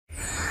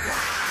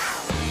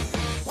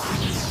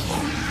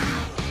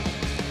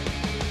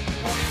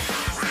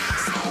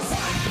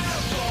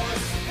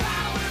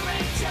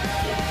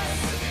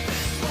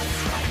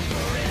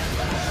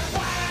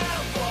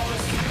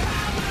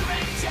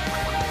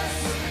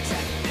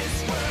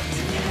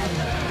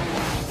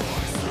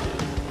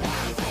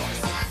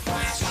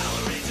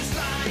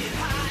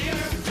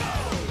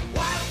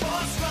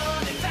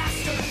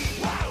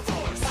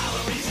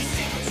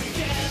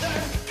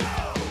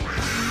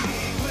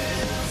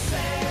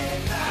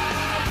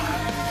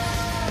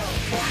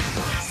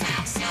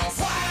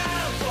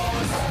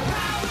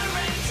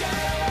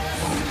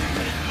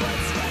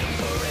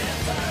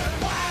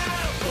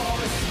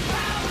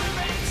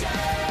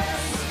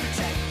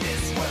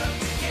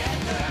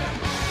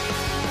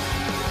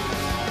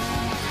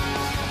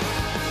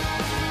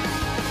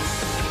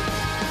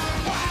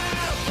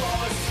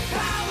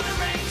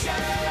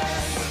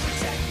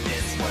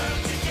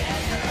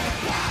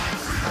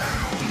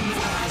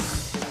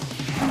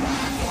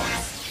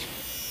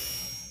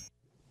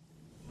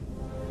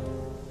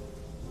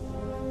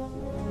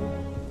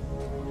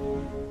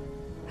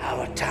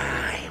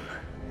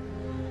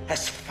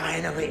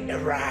finally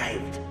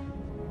arrived.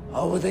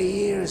 Over the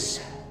years,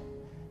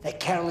 the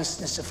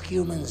carelessness of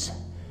humans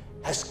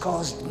has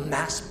caused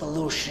mass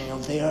pollution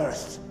of the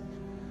earth.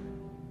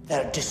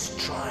 They're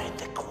destroying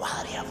the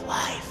quality of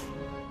life.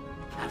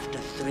 After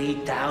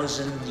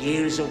 3,000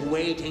 years of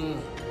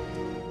waiting,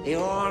 the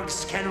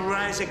orcs can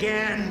rise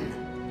again.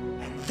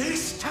 And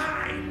this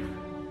time,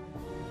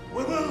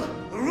 we will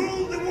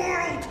rule the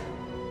world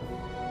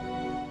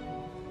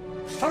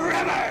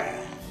forever!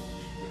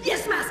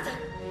 Yes, Master!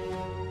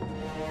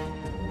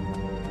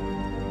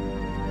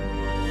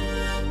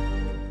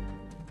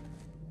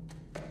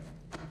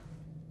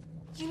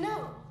 You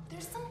know,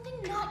 there's something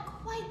not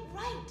quite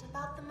right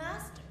about the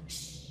Master.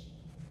 Shh!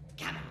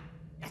 Come on,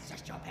 that's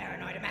just your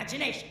paranoid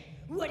imagination.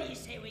 What do you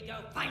say we go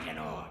find an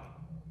orc?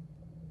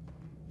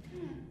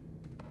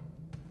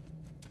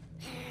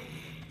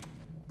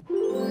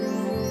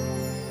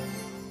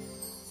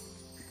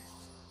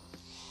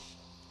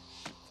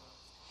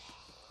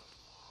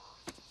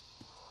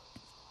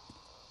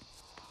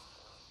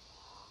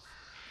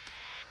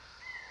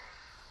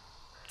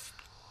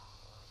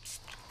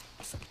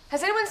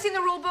 Has anyone seen the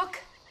rule book?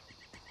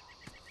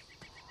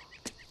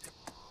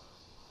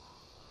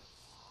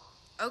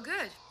 Oh,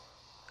 good.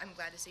 I'm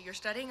glad to see you're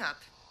studying up.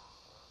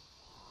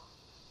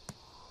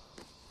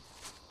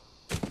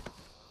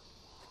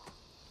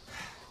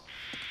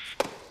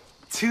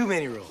 Too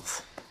many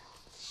rules.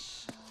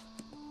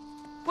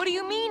 What do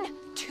you mean,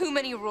 too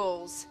many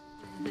rules?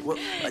 Well,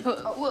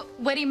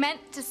 What he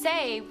meant to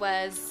say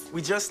was...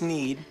 we just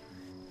need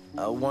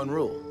one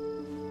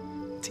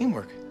rule.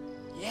 Teamwork.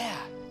 Yeah,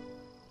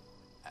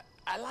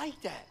 I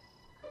like that.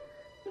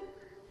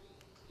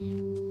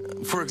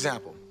 For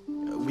example,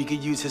 we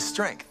could use his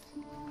strength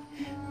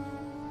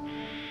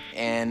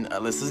and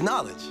Alyssa's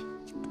knowledge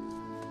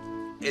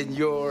and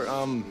your,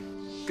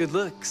 good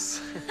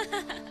looks.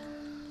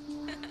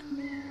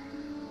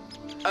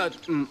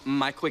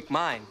 My quick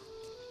mind.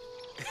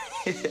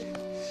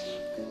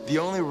 The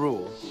only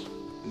rule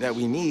that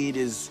we need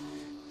is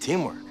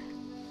teamwork.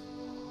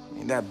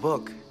 In that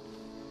book,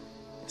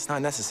 it's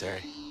not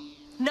necessary.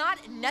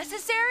 Not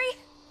necessary?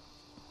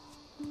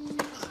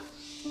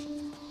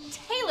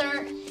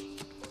 Taylor,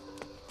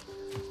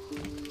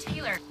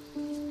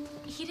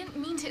 he didn't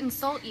mean to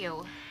insult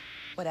you.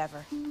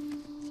 Whatever.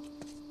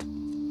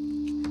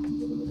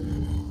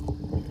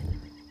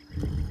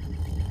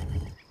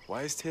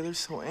 Why is Taylor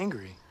so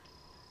angry?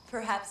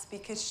 Perhaps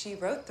because she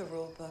wrote the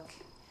rule book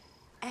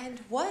and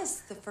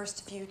was the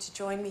first of you to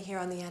join me here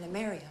on the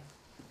Animarium.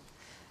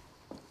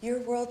 Your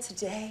world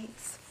today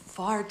is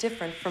far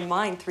different from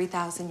mine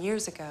 3,000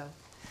 years ago.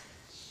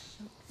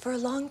 For a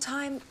long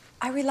time,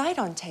 I relied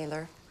on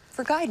Taylor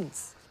for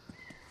guidance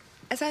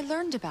as I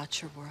learned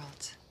about your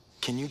world.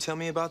 Can you tell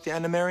me about the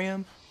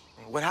Animarium?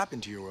 What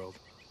happened to your world?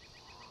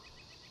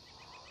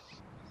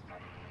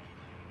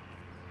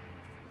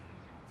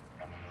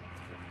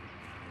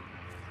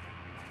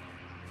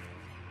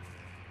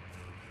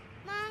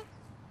 Mom,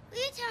 will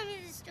you tell me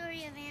the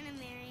story of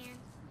Animaria?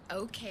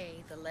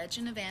 Okay, the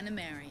legend of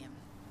Animarium.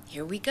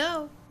 Here we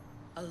go.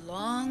 A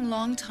long,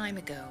 long time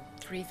ago,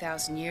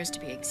 3,000 years to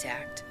be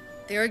exact,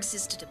 there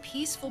existed a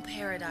peaceful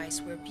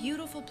paradise where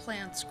beautiful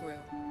plants grew.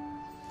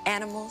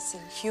 Animals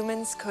and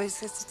humans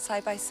coexisted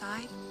side by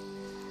side.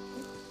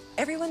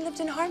 Everyone lived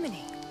in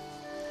harmony.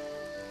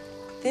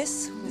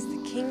 This was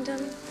the kingdom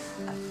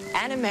of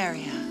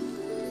Animaria.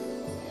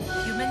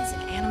 Humans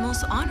and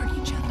animals honored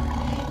each other,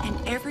 and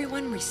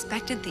everyone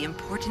respected the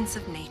importance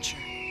of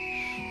nature.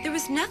 There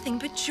was nothing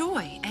but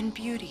joy and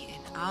beauty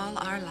in all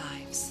our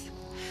lives.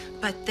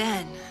 But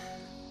then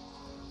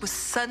was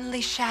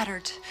suddenly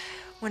shattered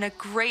when a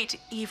great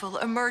evil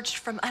emerged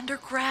from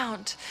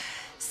underground,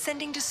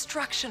 sending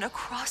destruction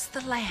across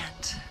the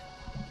land.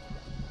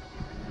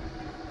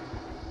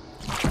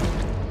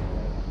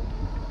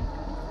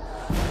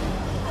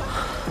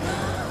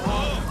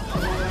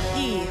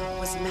 He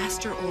was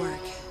Master Org.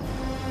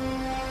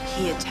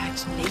 He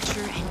attacked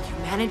nature and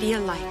humanity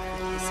alike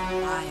with his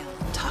vile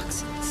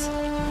toxins.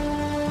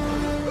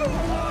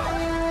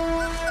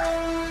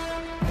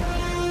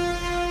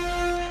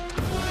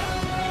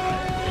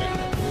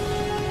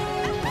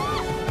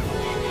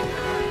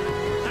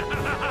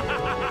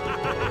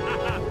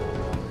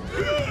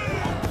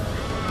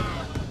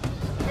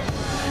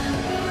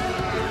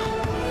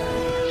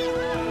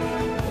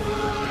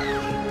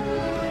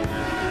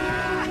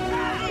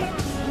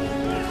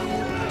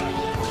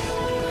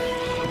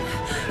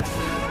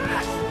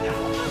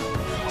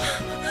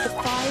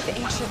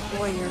 Ancient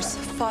warriors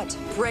fought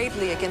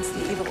bravely against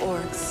the evil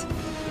orcs,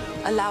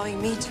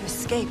 allowing me to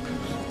escape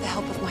with the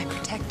help of my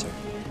protector.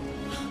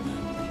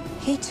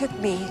 He took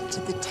me to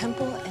the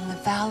temple in the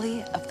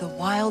Valley of the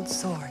Wild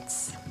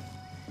Swords.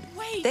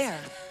 Wait! There,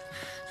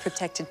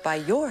 protected by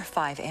your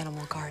 5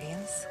 animal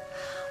guardians,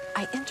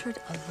 I entered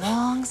a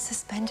long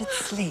suspended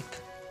sleep,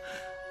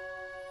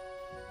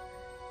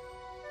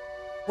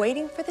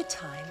 waiting for the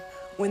time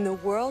when the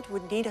world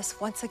would need us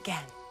once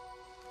again.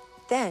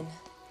 Then,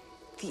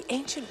 the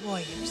ancient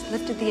warriors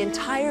lifted the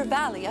entire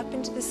valley up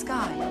into the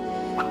sky,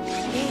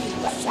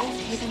 creating a safe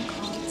haven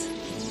called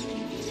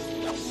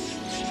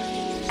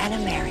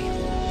Animaria.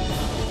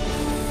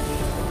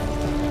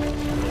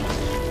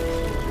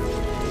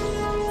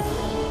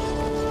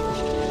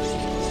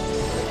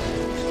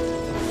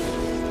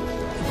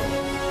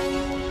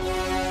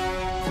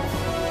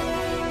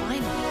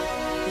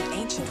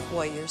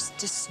 Warriors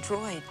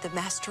destroyed the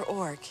Master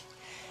Org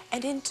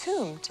and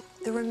entombed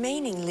the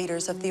remaining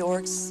leaders of the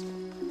Orgs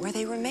where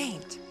they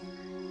remained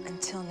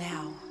until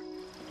now.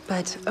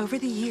 But over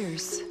the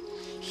years,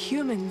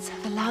 humans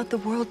have allowed the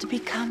world to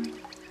become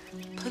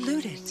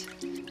polluted.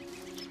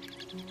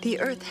 The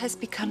Earth has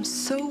become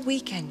so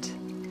weakened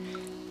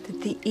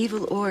that the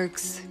evil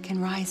Orgs can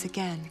rise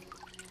again.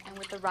 And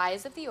with the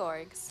rise of the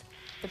Orgs,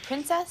 the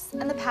princess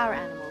and the power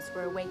animals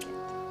were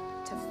awakened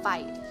to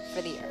fight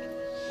for the Earth.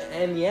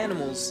 And the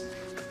animals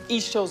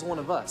each chose one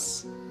of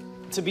us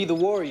to be the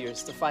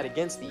warriors to fight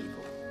against the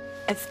evil.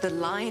 As the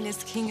lion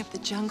is king of the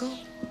jungle,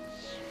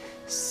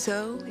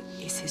 so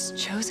is his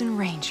chosen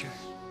ranger,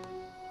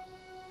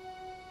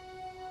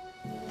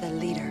 the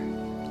leader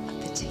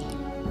of the team.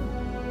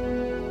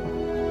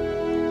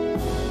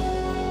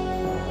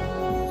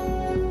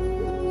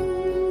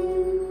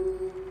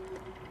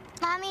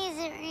 Mommy, is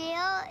it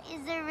real?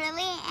 Is there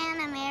really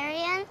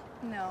Animarian?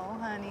 No,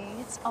 honey,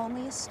 it's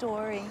only a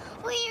story.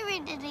 Will you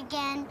read it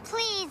again?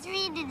 Please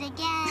read it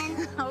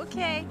again.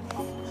 Okay,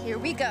 here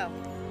we go.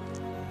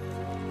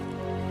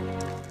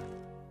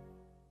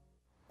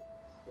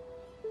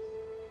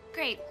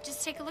 Great.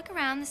 Just take a look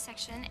around the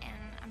section,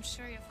 and I'm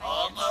sure you'll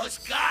find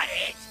Almost got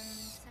it.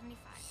 75.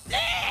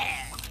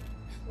 There!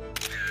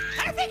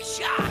 Perfect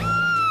shot!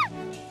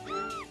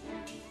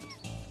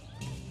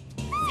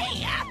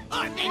 See ya,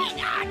 or maybe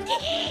not.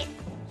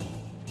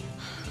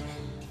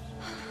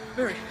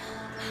 Mary,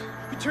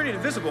 you're turning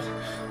invisible.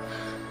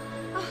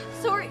 Oh,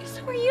 so are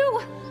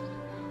you.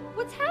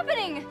 What's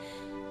happening?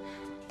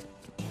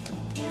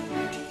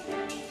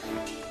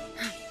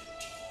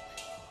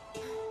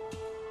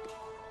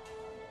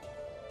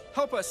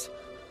 Help us.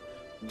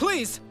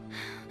 Please.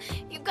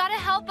 You've got to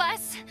help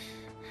us.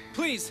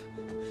 Please.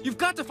 You've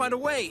got to find a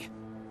way.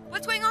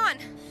 What's going on?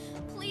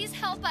 Please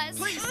help us.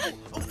 Please.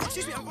 Oh,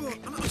 excuse me. I'm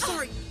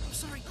sorry. I'm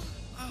sorry.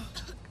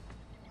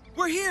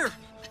 We're here.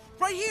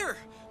 Right here.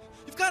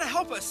 You've got to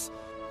help us.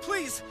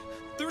 Please.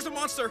 There was a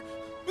monster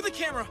with a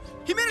camera.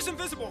 He made us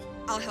invisible.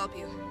 I'll help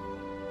you.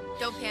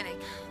 Don't panic.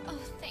 Oh,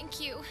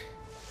 thank you.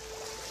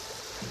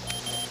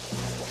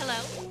 Hello?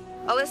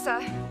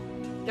 Alyssa,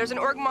 there's an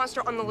org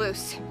monster on the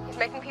loose. He's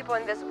making people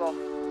invisible.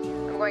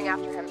 I'm going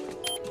after him.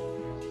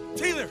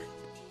 Taylor,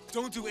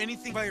 don't do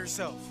anything by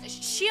yourself.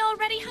 She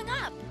already hung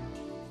up.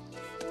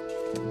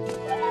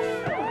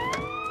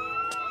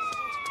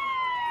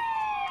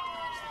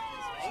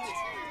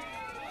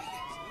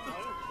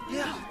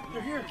 Yeah,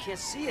 they're here. Can't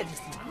see it.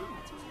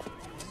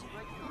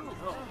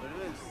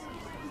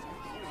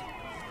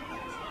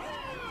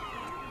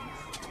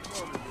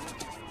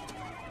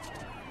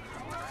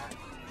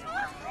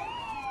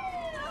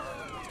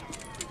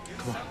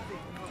 Come on.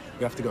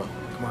 We have to go.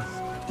 Come on.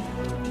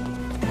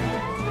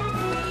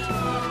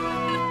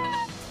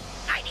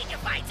 I need to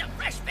find some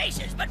fresh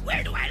faces, but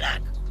where do I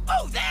look?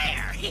 Oh,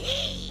 there!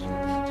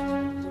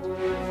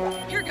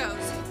 Here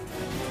goes.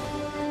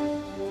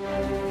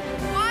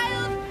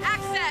 Wild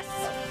access!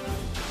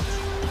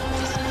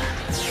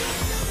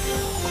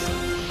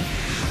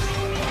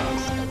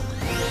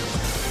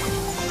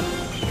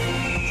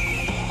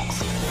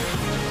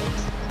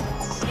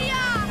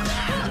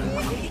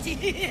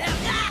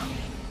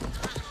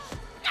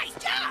 Nice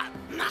job!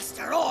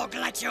 Master Org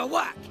likes your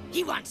work.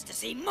 He wants to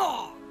see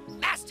more.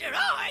 Master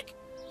Org,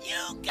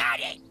 you got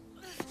it!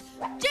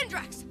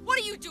 Gendrax, what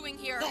are you doing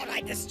here? Thought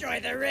I'd destroy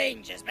the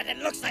Rangers, but it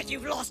looks like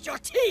you've lost your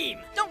team.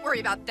 Don't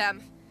worry about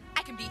them.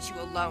 I can beat you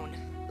alone.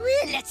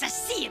 Well, let's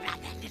just see about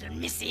that, little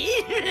missy.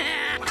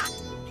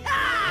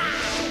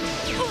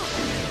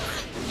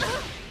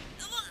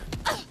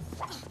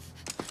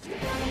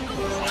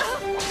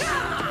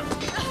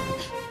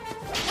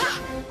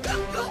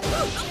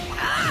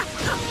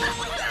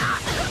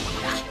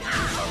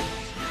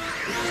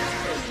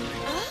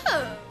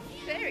 Oh,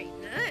 very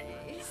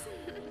nice.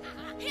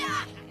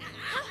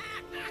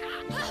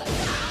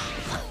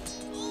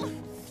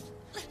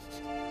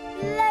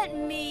 Let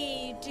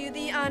me do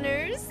the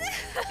honors.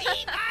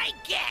 Be my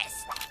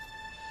guest.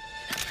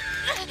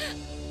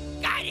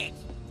 Got it.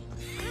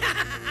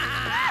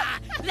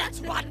 That's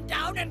one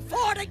down and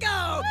 4 to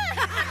go.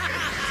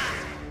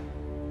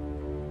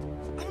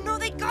 Oh no,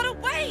 they got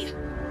away.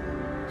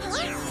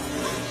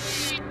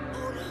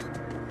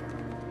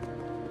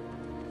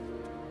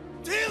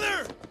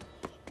 Taylor!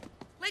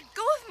 Let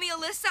go of me,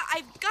 Alyssa.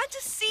 I've got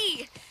to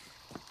see.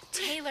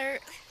 Taylor,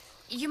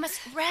 you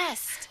must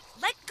rest.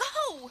 Let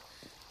go.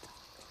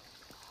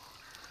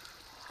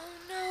 Oh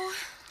no.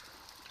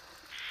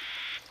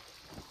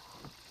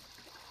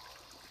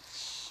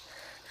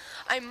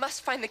 I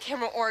must find the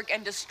camera org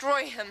and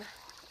destroy him.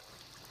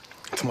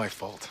 It's my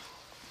fault.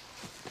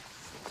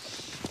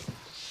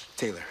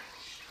 Taylor,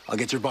 I'll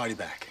get your body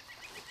back.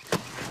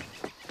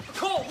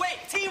 Cole, wait!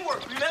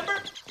 Teamwork,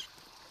 remember?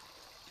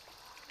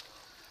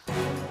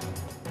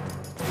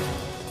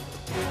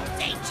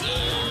 They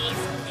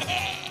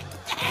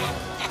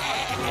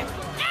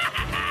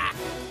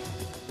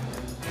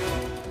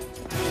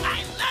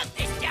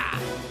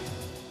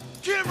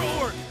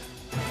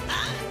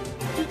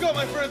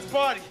friend's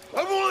body.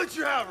 I won't let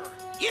you have her.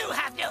 You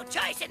have no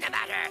choice in the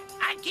matter.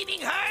 I'm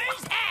keeping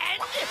hers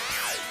and...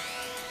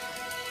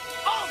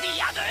 all the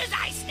others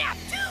I snap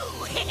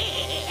too.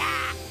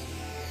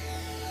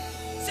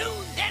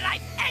 Soon their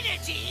life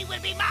energy will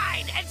be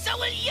mine, and so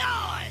will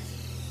yours.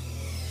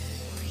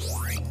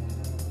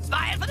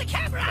 Smile for the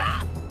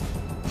camera.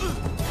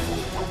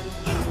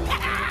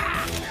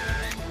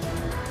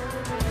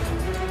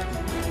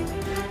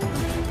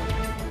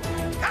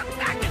 Come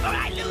back before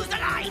I lose the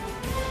light.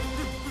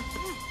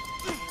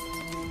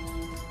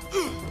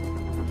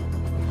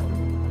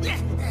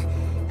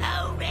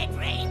 Oh, Red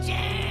Ranger,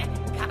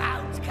 come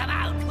out,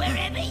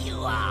 wherever you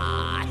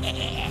are.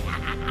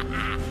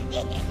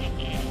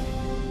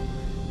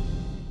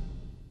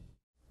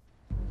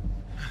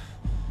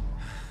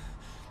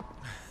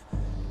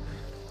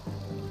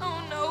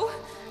 Oh, no.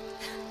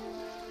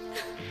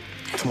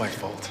 It's my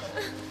fault.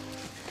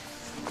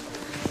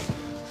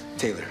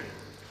 Taylor,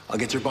 I'll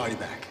get your body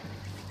back.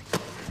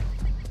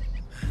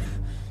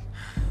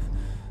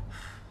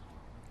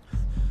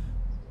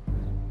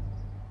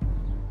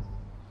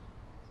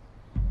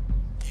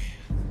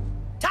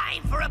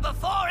 Time for a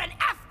before and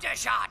after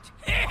shot.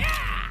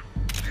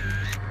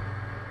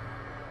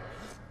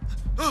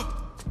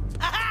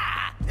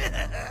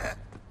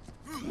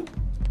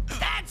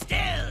 Stand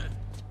still.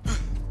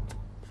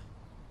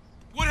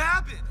 What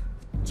happened?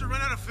 Did you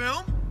run out of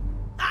film?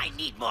 I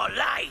need more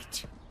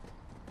light.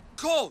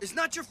 Cole, it's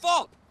not your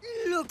fault.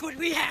 Look what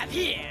we have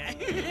here.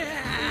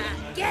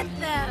 Get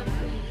them!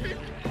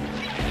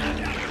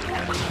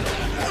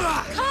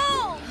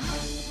 Cole!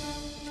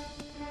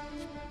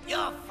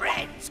 Your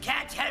friends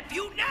can't help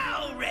you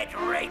now, Red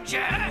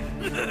Ranger.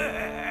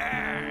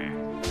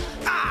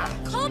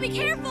 Cole, be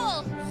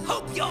careful!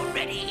 Hope you're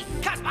ready,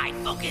 cause my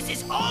focus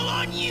is all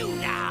on you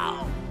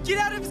now. Get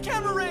out of his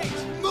camera range.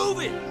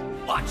 Move it.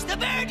 Watch the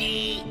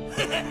birdie.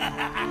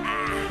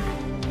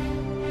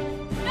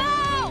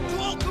 No!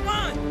 Cole, come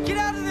on. Get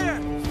out of there.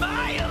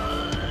 Smile.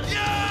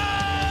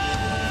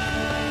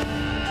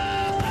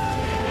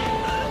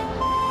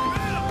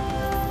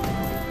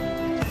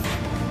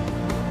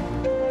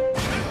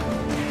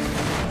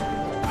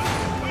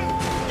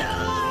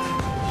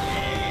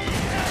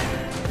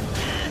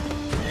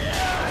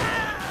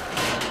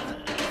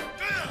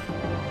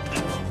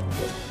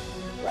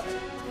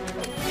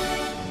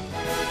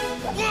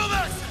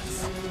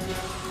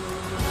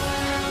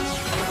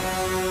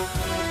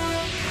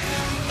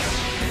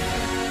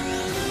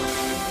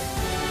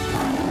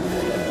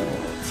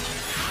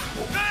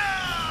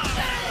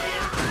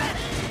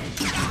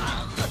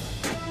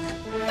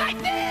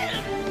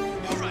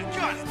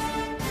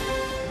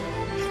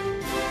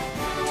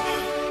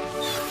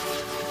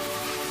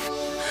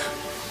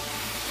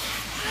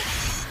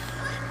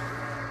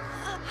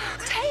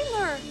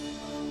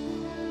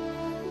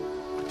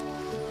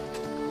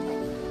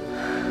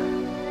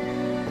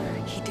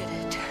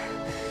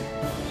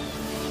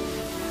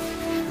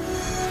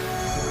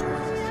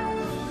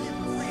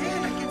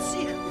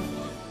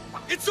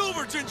 It's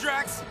over,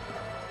 Jindrax!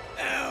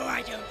 Oh,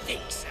 I don't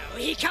think so.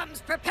 He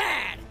comes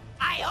prepared.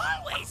 I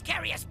always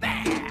carry a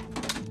spare.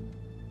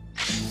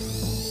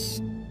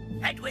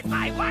 And with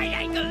my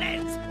wide-angle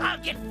lens, I'll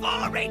get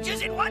 4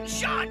 Rangers in one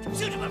shot,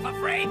 suitable for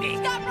framing.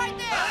 Stop right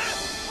there!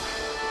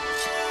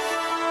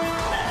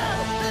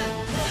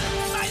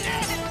 My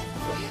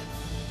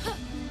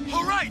lens!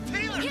 All right,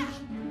 Taylor! Yeah.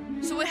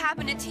 So what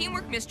happened to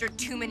teamwork, Mr.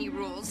 Too Many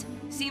Rules?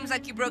 Seems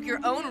like you broke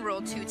your own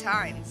rule 2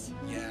 times.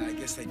 Yeah, I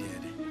guess I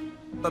did.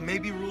 But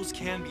maybe rules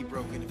can be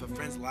broken if a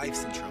friend's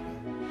life's in trouble.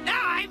 Now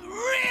I'm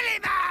really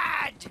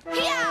mad!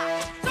 Yeah!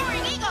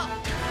 Soaring Eagle!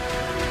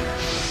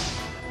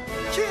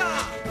 Kia!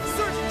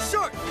 Surgeon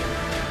Short!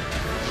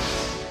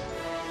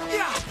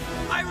 Yeah!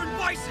 Iron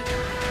Bison!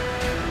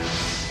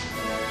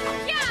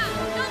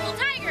 Yeah! Noble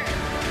Tiger!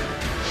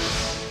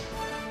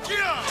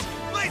 Yeah!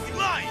 Blazing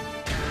Lion!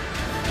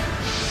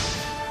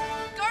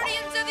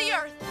 Guardians of the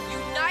Earth,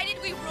 united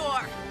we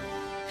roar!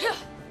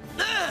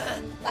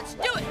 Let's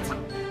do it!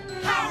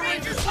 Power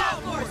Rangers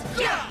Cloud Force!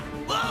 Yeah!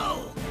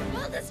 Whoa!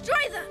 We'll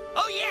destroy them!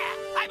 Oh yeah!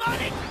 I'm on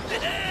it!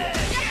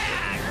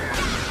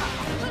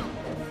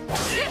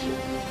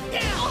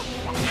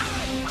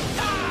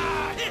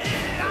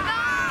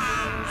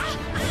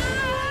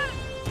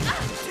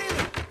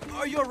 Taylor,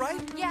 are you all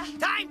right? Yeah.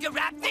 Time to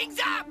wrap things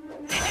up!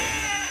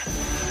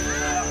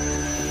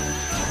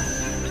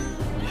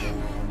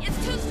 It's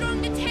too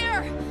strong to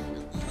tear!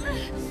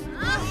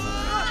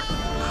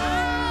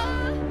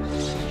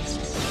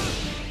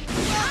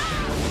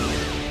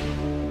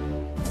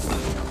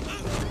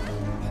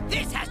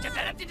 This has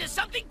developed into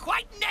something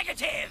quite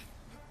negative!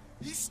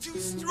 He's too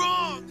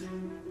strong!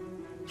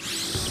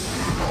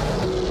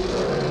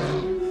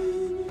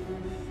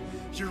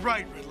 You're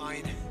right, Red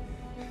Lion.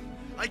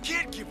 I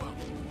can't give up.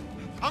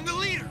 I'm the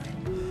leader.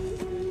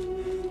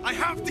 I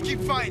have to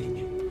keep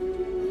fighting.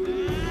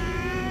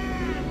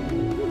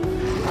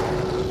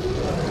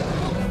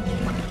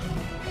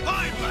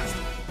 Fire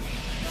Blaster!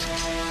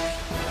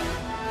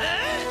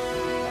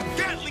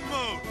 Gatling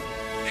mode!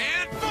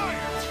 And fire!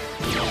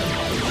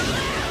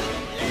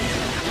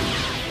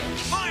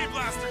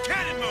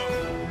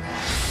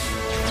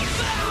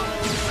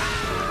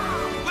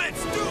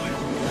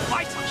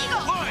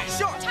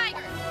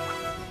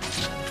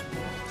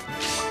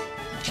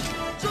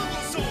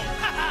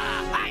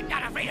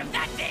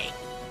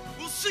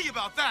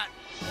 about that.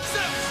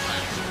 Seven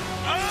Slash!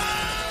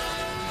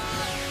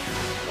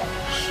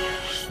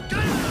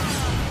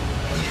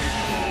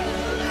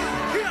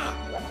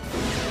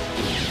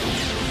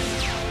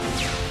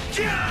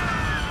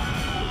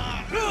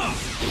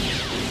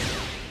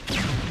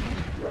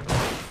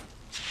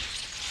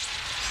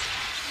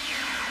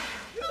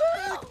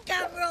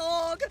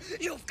 Gamrog!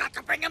 You've got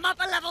to bring him up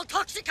a level,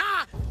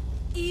 Toxica!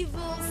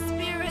 Evil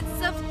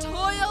spirits of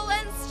toil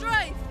and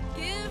strife,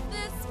 give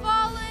this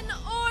fallen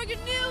org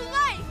new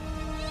life!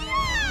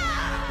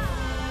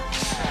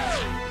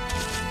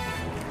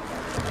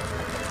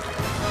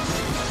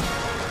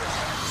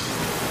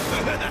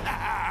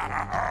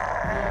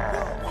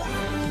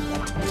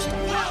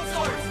 Wild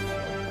Swords!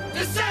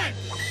 Descend!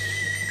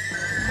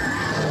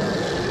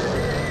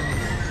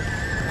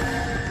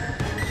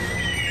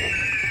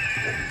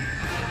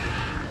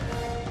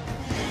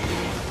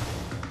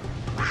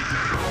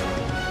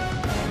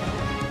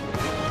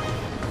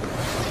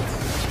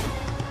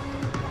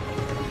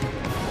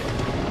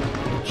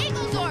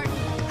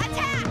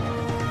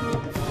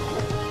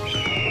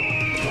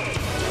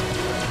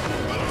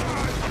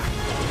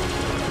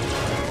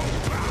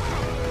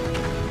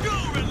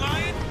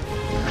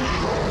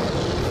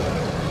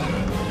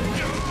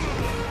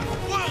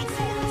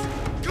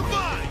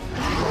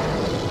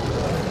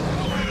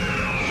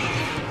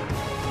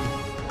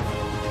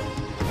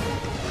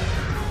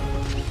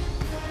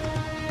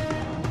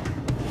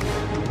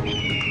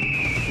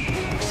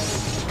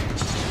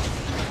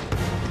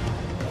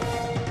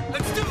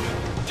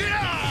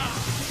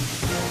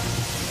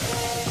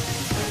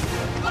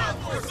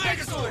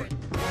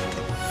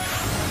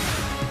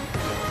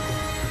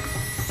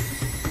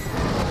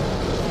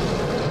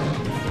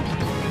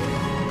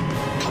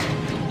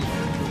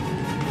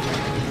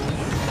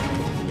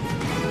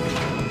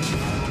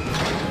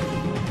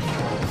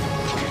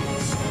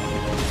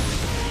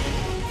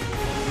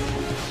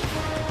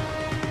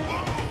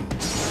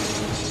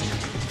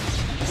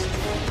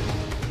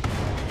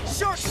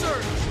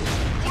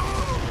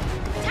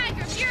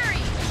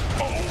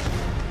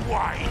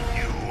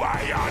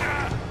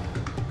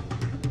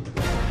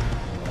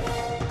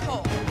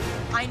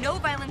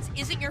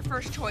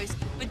 First choice,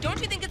 but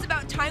don't you think it's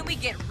about time we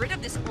get rid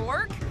of this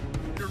org?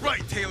 You're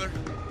right, Taylor.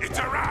 It's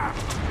a wrap!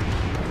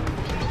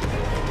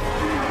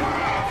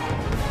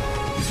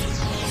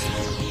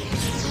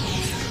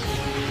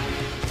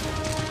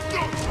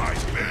 Don't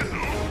like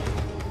Bill!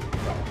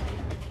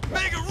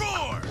 Mega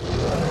roar!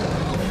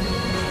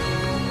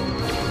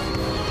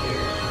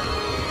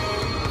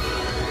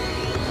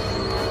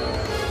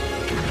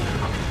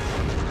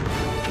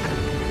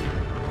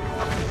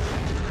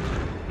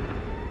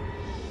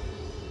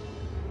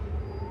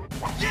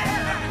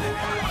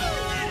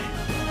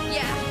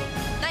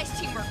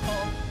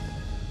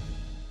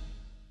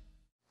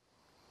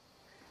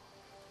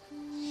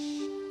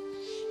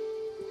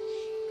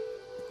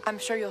 I'm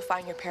sure you'll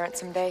find your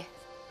parents someday.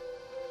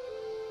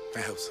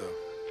 I hope so.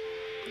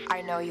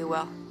 I know you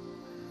will.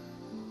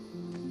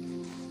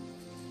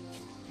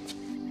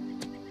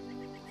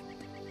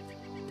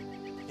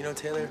 You know,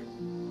 Taylor,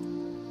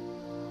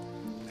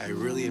 I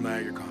really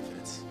admire your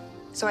confidence.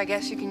 So I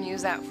guess you can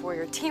use that for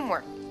your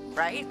teamwork,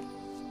 right?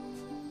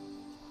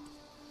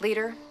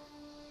 Leader?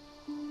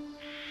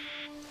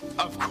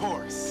 Of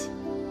course.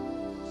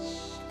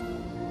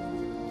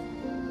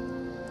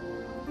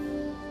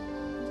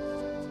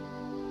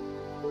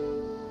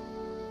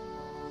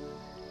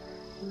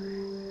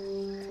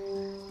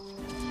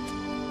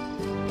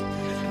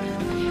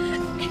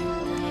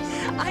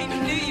 I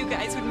knew you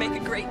guys would make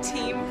a great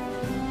team.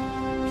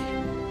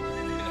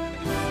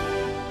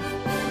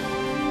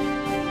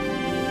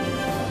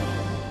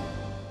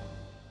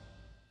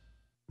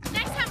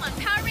 Next time on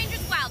Power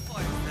Rangers Wild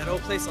Force. That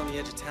old place on the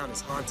edge of town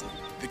is haunted.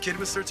 The kid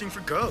was searching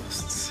for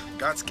ghosts.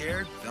 Got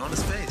scared, fell on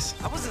his face.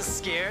 I wasn't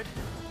scared.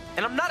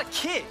 And I'm not a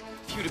kid.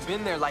 If you'd have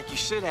been there like you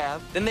should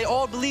have, then they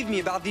all believed me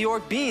about the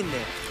org being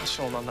there. I'll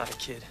show them I'm not a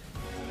kid.